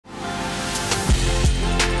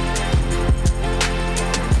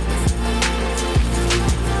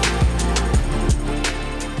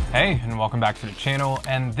welcome back to the channel,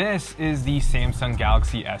 and this is the Samsung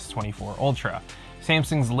Galaxy S24 Ultra,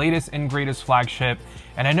 Samsung's latest and greatest flagship.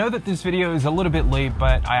 And I know that this video is a little bit late,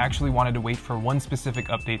 but I actually wanted to wait for one specific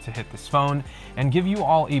update to hit this phone and give you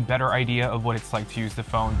all a better idea of what it's like to use the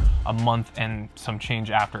phone a month and some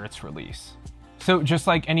change after its release. So just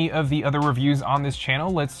like any of the other reviews on this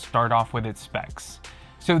channel, let's start off with its specs.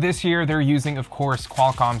 So this year they're using, of course,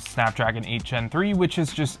 Qualcomm's Snapdragon 8 Gen 3, which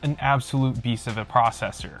is just an absolute beast of a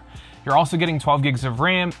processor. You're also getting 12 gigs of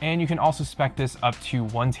RAM, and you can also spec this up to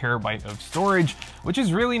 1 terabyte of storage, which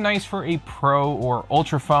is really nice for a Pro or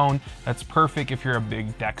Ultra phone. That's perfect if you're a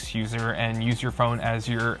big DeX user and use your phone as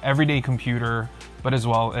your everyday computer, but as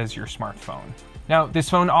well as your smartphone. Now, this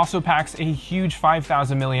phone also packs a huge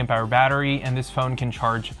 5,000 milliamp hour battery, and this phone can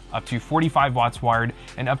charge up to 45 watts wired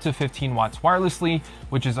and up to 15 watts wirelessly,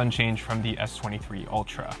 which is unchanged from the S23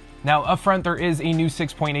 Ultra. Now, up front, there is a new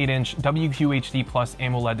 6.8-inch WQHD Plus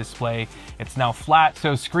AMOLED display. It's now flat,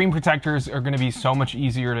 so screen protectors are going to be so much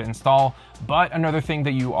easier to install. But another thing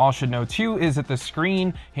that you all should know too is that the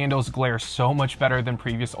screen handles glare so much better than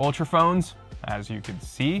previous Ultra phones, as you can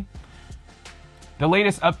see. The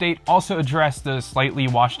latest update also addressed the slightly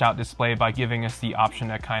washed out display by giving us the option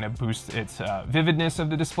that kind of boosts its vividness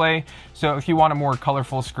of the display. So if you want a more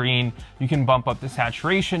colorful screen, you can bump up the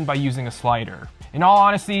saturation by using a slider. In all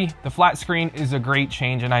honesty, the flat screen is a great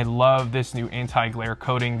change, and I love this new anti-glare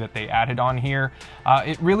coating that they added on here.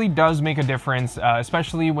 It really does make a difference,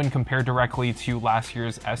 especially when compared directly to last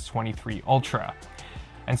year's S23 Ultra.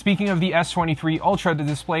 And speaking of the S23 Ultra, the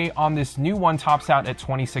display on this new one tops out at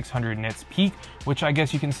 2600 nits peak, which I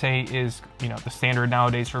guess you can say is, the standard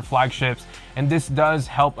nowadays for flagships. And this does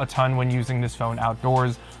help a ton when using this phone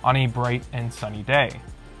outdoors on a bright and sunny day.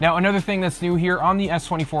 Now, another thing that's new here on the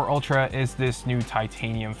S24 Ultra is this new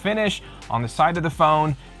titanium finish on the side of the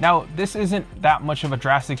phone. Now, this isn't that much of a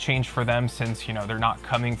drastic change for them since, they're not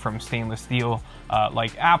coming from stainless steel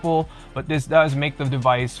like Apple, but this does make the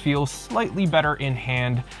device feel slightly better in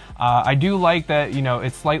hand. I do like that,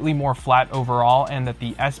 it's slightly more flat overall, and that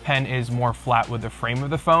the S Pen is more flat with the frame of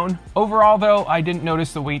the phone. Overall, though, I didn't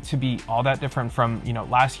notice the weight to be all that different from,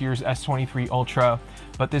 last year's S23 Ultra.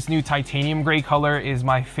 But this new titanium gray color is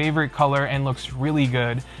my favorite color and looks really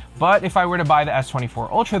good. But if I were to buy the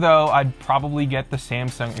S24 Ultra though, I'd probably get the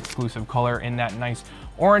Samsung exclusive color in that nice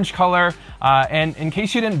orange color. And in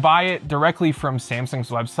case you didn't buy it directly from Samsung's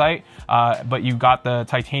website, but you got the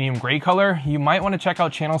titanium gray color, you might want to check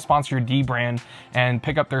out channel sponsor Dbrand and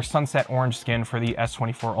pick up their sunset orange skin for the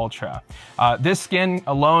S24 Ultra. This skin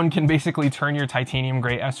alone can basically turn your titanium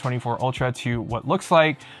gray S24 Ultra to what looks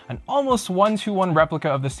like an almost 1-to-1 replica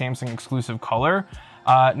of the Samsung exclusive color.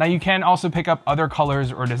 Now you can also pick up other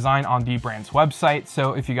colors or design on Dbrand's website,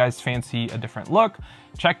 so if you guys fancy a different look,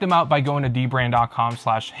 check them out by going to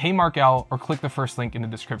dbrand.com/heymarkl or click the first link in the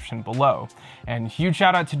description below. And huge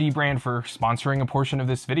shout out to Dbrand for sponsoring a portion of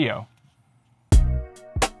this video.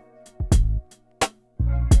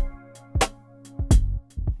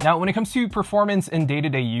 Now, when it comes to performance and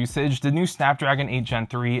day-to-day usage, the new Snapdragon 8 Gen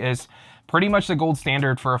 3 is pretty much the gold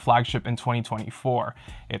standard for a flagship in 2024.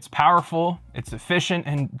 It's powerful, it's efficient,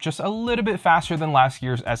 and just a little bit faster than last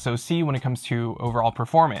year's SoC when it comes to overall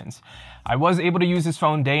performance. I was able to use this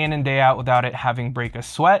phone day in and day out without it having break a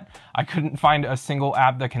sweat. I couldn't find a single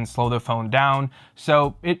app that can slow the phone down,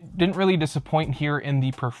 so it didn't really disappoint here in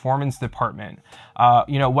the performance department.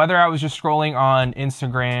 Whether I was just scrolling on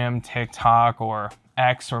Instagram, TikTok, or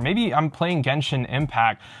X, or maybe I'm playing Genshin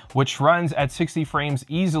Impact, which runs at 60 frames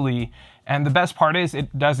easily. And the best part is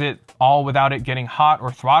it does it all without it getting hot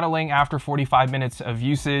or throttling after 45 minutes of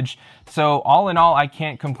usage. So all in all, I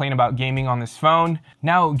can't complain about gaming on this phone.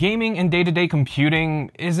 Now, gaming and day-to-day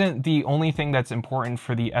computing isn't the only thing that's important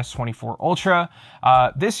for the S24 Ultra.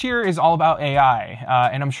 This year is all about AI,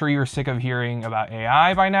 and I'm sure you're sick of hearing about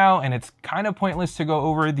AI by now, and it's kind of pointless to go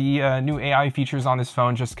over the new AI features on this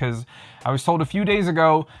phone just because I was told a few days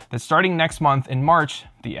ago that starting next month in March,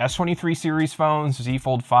 the S23 series phones, Z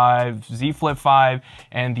Fold 5, Z Flip 5,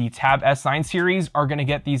 and the Tab S9 series are going to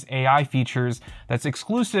get these AI features that's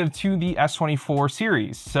exclusive to the S24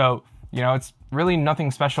 series. So, it's really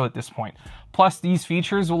nothing special at this point. Plus, these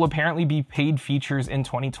features will apparently be paid features in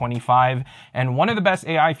 2025, and one of the best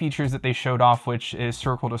AI features that they showed off, which is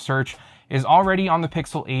Circle to Search, is already on the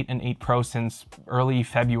Pixel 8 and 8 Pro since early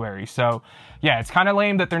February. So yeah, it's kind of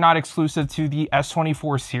lame that they're not exclusive to the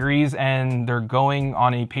S24 series and they're going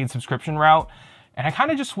on a paid subscription route. And I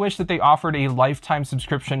kind of just wish that they offered a lifetime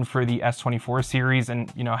subscription for the S24 series and,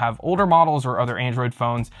 have older models or other Android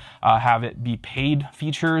phones have it be paid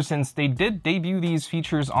features, since they did debut these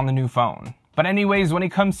features on the new phone. But anyways, when it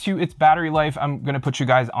comes to its battery life, I'm gonna put you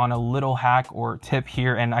guys on a little hack or tip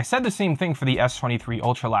here. And I said the same thing for the S23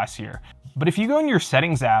 Ultra last year. But if you go in your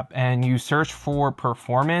settings app and you search for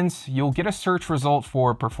performance, you'll get a search result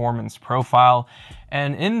for performance profile.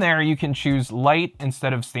 And in there, you can choose light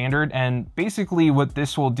instead of standard. And basically what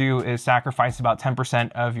this will do is sacrifice about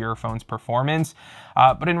 10% of your phone's performance,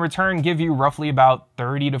 but in return, give you roughly about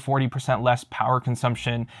 30 to 40% less power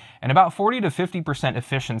consumption and about 40 to 50%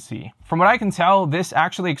 efficiency. From what I can tell, this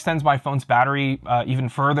actually extends my phone's battery even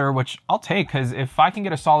further, which I'll take, because if I can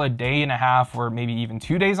get a solid day and a half or maybe even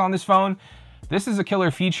 2 days on this phone, this is a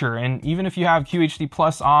killer feature. And even if you have QHD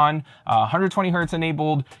Plus on, 120 Hertz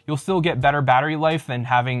enabled, you'll still get better battery life than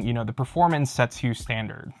having, the performance set to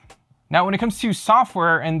standard. Now, when it comes to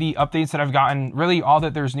software and the updates that I've gotten, really all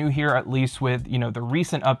that there's new here, at least with, the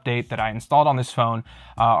recent update that I installed on this phone,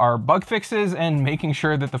 are bug fixes and making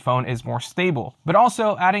sure that the phone is more stable, but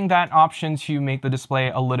also adding that option to make the display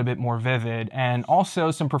a little bit more vivid, and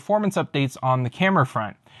also some performance updates on the camera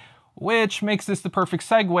front, which makes this the perfect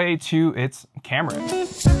segue to its camera.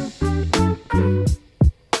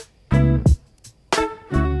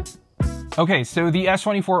 Okay, so the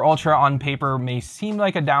S24 Ultra on paper may seem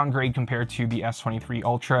like a downgrade compared to the S23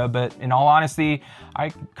 Ultra, but in all honesty,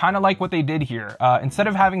 I kind of like what they did here. Instead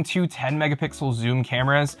of having two 10 megapixel zoom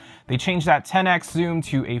cameras, they changed that 10x zoom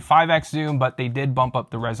to a 5x zoom, but they did bump up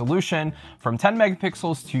the resolution from 10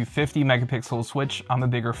 megapixels to 50 megapixels, which I'm a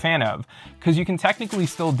bigger fan of, because you can technically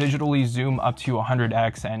still digitally zoom up to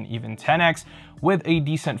 100x and even 10x with a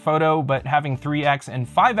decent photo, but having 3x and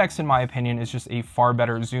 5x, in my opinion, is just a far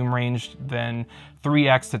better zoom range than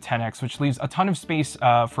 3x to 10x, which leaves a ton of space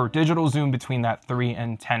for digital zoom between that 3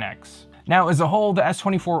 and 10x. Now, as a whole, the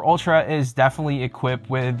S24 Ultra is definitely equipped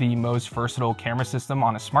with the most versatile camera system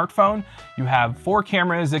on a smartphone. You have 4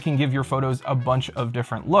 cameras that can give your photos a bunch of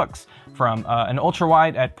different looks, from an ultra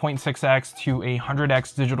wide at 0.6x to a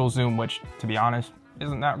 100x digital zoom, which, to be honest,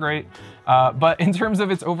 isn't that great. But in terms of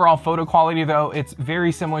its overall photo quality though, it's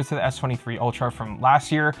very similar to the S23 Ultra from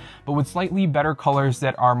last year, but with slightly better colors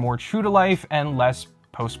that are more true to life and less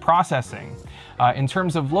post-processing. In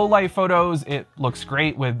terms of low light photos, it looks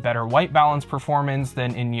great with better white balance performance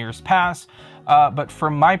than in years past. But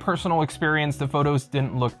from my personal experience, the photos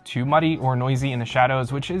didn't look too muddy or noisy in the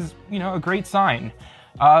shadows, which is, a great sign.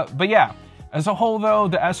 But yeah. As a whole though,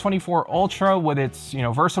 the S24 Ultra with its,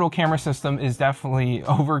 versatile camera system is definitely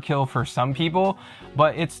overkill for some people,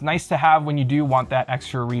 but it's nice to have when you do want that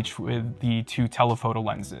extra reach with the 2 telephoto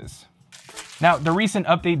lenses. Now, the recent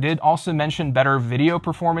update did also mention better video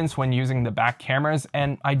performance when using the back cameras,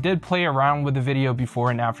 and I did play around with the video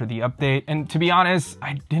before and after the update, and to be honest,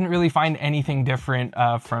 I didn't really find anything different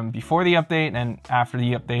from before the update and after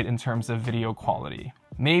the update in terms of video quality.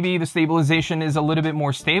 Maybe the stabilization is a little bit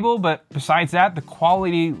more stable, but besides that, the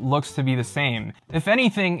quality looks to be the same. If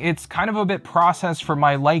anything, it's kind of a bit processed for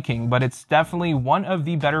my liking, but it's definitely one of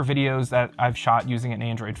the better videos that I've shot using an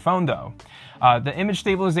Android phone though. The image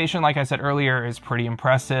stabilization, like I said earlier, is pretty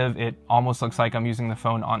impressive. It almost looks like I'm using the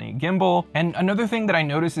phone on a gimbal. And another thing that I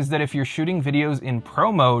noticed is that if you're shooting videos in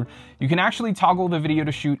Pro mode, you can actually toggle the video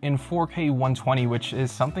to shoot in 4K 120, which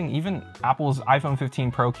is something even Apple's iPhone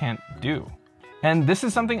 15 Pro can't do. And this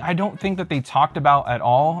is something I don't think that they talked about at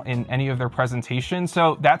all in any of their presentations,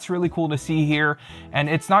 so that's really cool to see here. And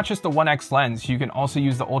it's not just the 1x lens, you can also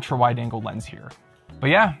use the ultra wide angle lens here. But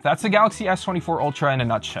yeah, that's the Galaxy S24 Ultra in a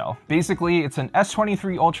nutshell. Basically, it's an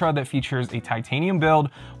S23 Ultra that features a titanium build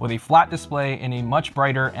with a flat display and a much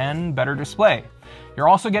brighter and better display. You're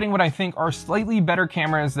also getting what I think are slightly better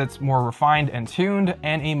cameras that's more refined and tuned,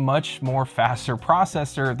 and a much more faster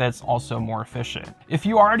processor that's also more efficient. If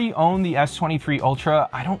you already own the S23 Ultra,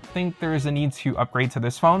 I don't think there is a need to upgrade to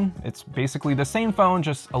this phone. It's basically the same phone,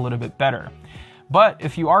 just a little bit better. But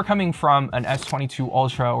if you are coming from an S22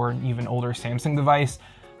 Ultra or an even older Samsung device,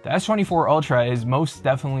 the S24 Ultra is most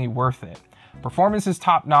definitely worth it. Performance is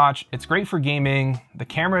top notch, it's great for gaming, the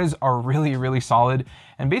cameras are really solid,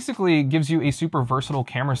 and basically gives you a super versatile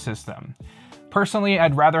camera system. Personally,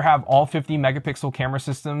 I'd rather have all 50 megapixel camera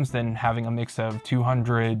systems than having a mix of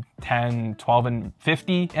 200, 10, 12, and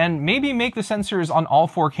 50, and maybe make the sensors on all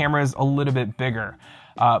 4 cameras a little bit bigger.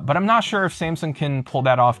 But I'm not sure if Samsung can pull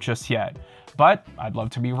that off just yet. But I'd love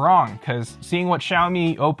to be wrong, because seeing what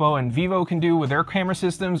Xiaomi, Oppo, and Vivo can do with their camera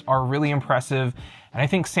systems are really impressive, and I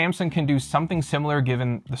think Samsung can do something similar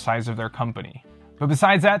given the size of their company. But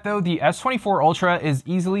besides that though, the S24 Ultra is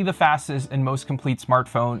easily the fastest and most complete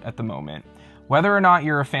smartphone at the moment. Whether or not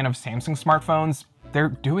you're a fan of Samsung smartphones, they're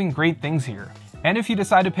doing great things here. And if you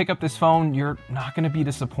decide to pick up this phone, you're not gonna be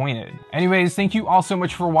disappointed. Anyways, thank you all so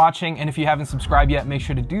much for watching, and if you haven't subscribed yet, make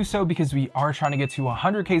sure to do so because we are trying to get to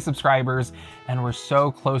 100K subscribers and we're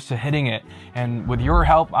so close to hitting it. And with your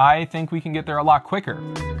help, I think we can get there a lot quicker.